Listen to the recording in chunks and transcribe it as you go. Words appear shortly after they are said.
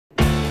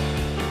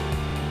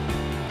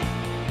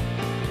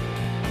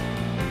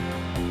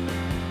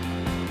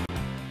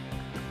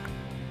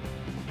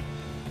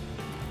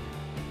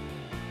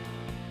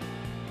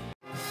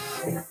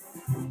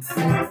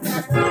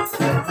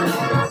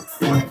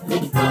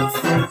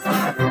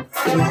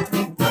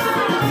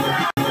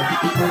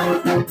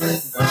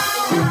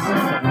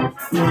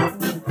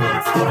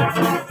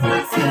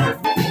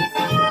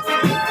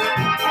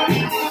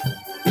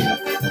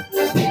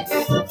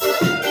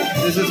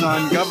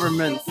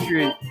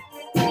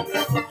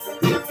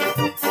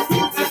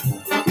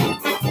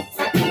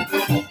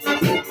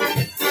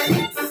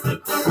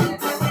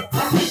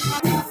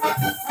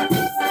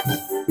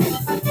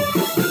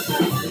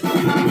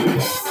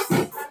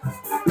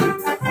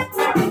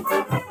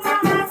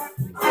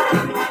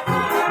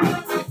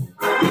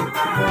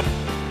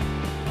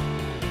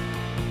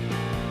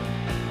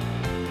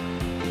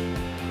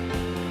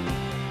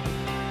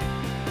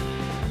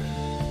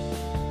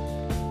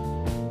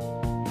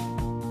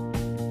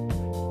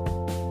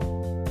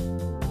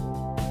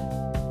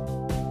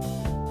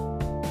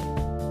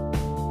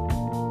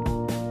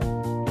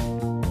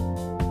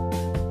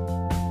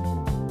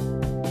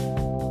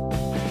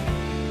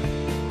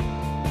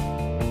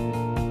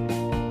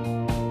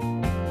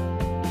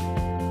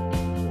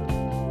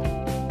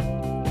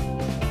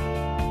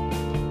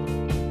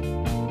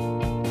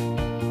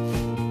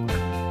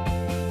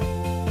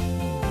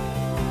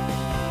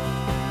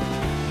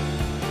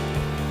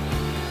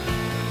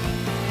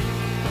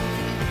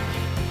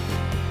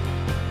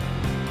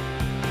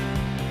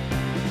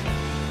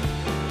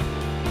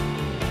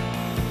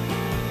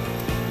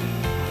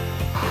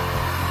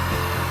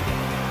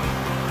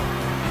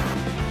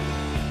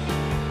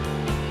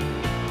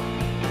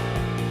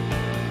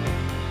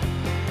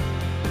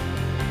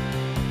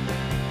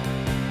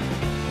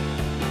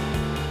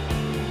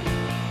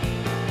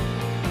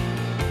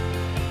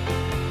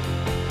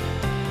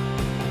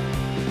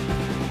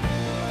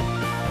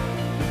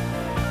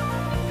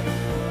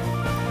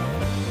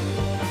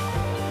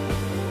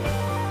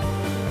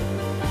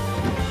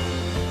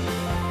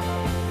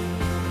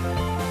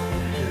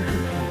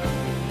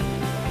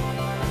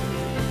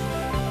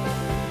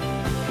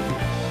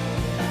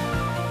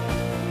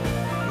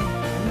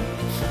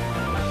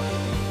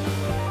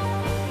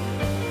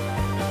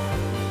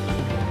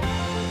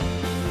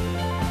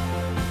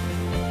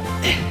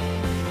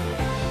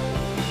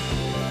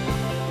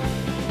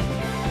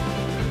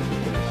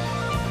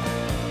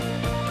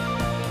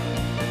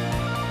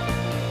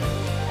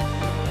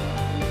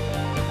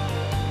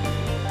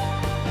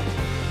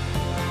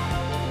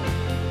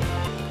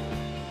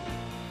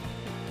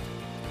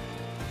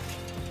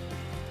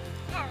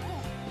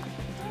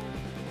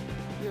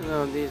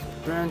These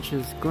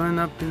branches going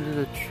up into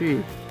the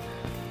tree.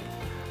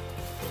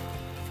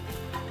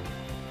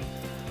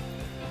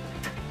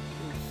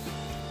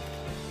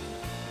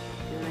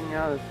 Getting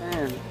out of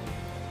hand.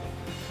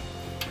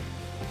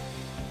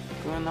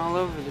 Going all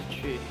over the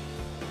tree.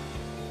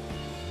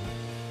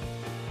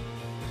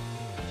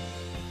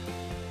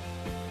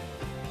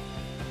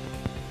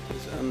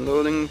 So I'm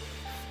loading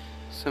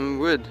some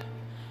wood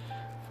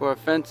for a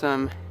fence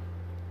I'm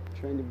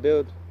trying to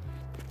build.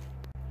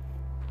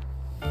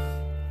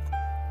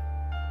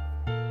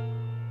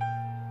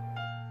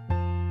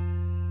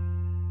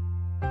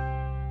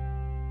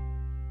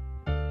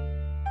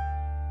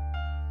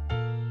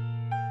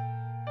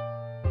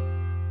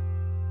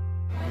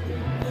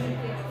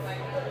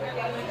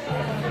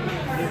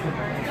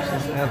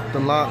 At the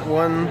lot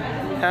 1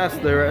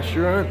 past the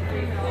restaurant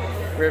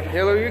with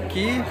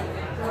Hiroyuki,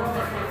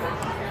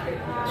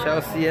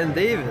 Chelsea and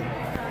David.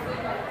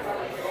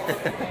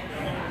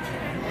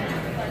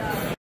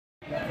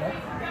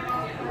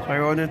 So I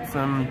ordered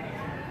some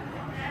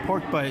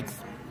pork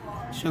bites,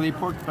 chili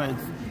pork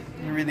bites.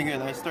 They're really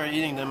good. I started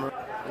eating them.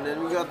 And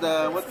then we got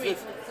the,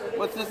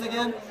 what's this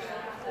again?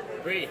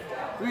 Brie.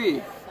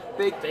 Brie.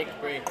 Baked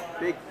brie.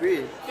 Baked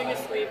brie. Finger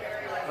sweet.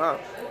 Oh.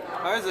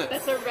 How is it?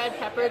 That's a red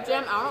pepper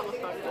jam. I don't know what the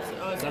fuck this is.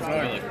 Oh, it's That's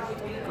garlic.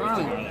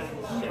 Garlic.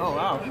 Oh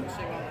wow.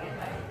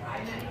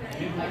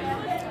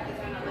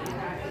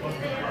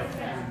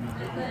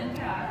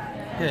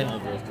 Okay.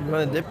 You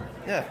want to dip?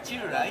 Yeah.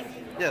 Chill, right?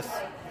 Yes.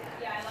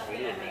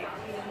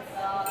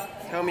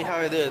 Tell me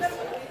how it is.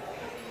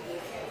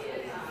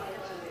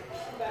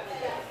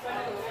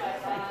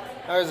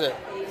 How is it?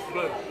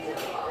 Good.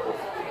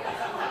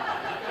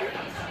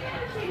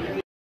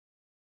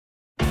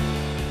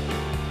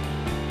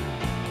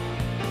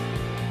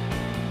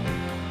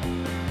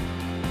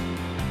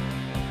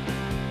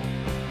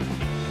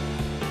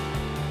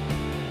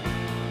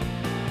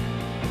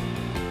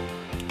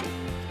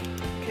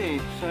 Okay,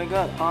 so I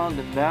got all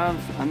the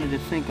valves under the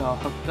sink all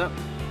hooked up.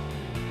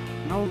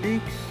 No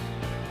leaks.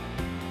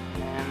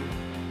 And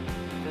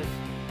this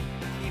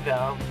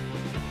T-valve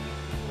with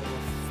a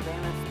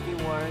stainless steel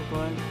wire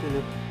going to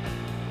the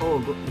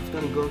it's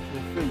gonna go to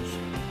the fridge.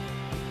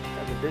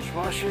 Got the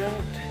dishwasher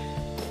out.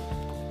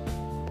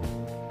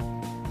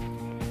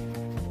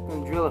 I'm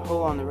gonna drill a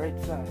hole on the right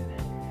side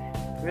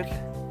with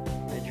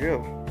my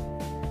drill.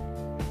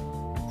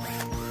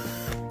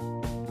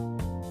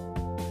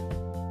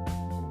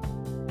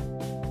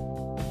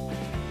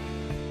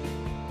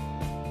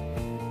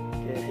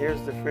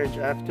 Here's the fridge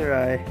after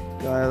I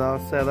got it all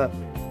set up.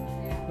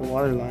 The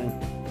water line.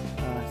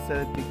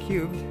 Set it to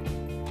cubed.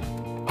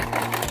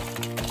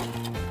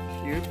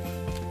 Cubes.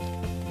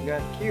 We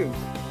got cubes.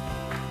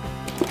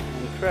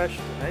 And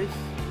crushed ice.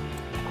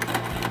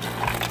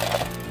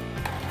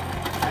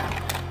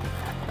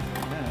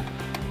 Yeah.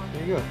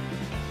 There you go.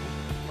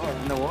 Oh,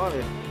 and the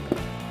water.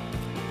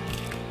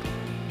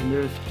 And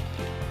there's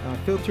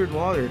filtered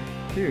water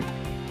too.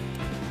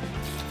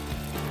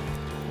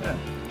 Yeah,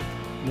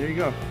 there you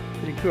go.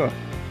 Pretty cool.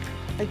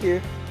 Thank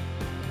you.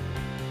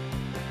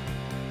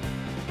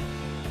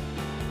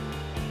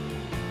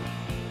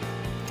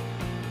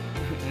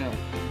 Yeah,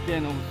 you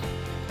can't always,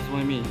 that's what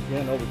I mean. You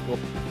can't always go.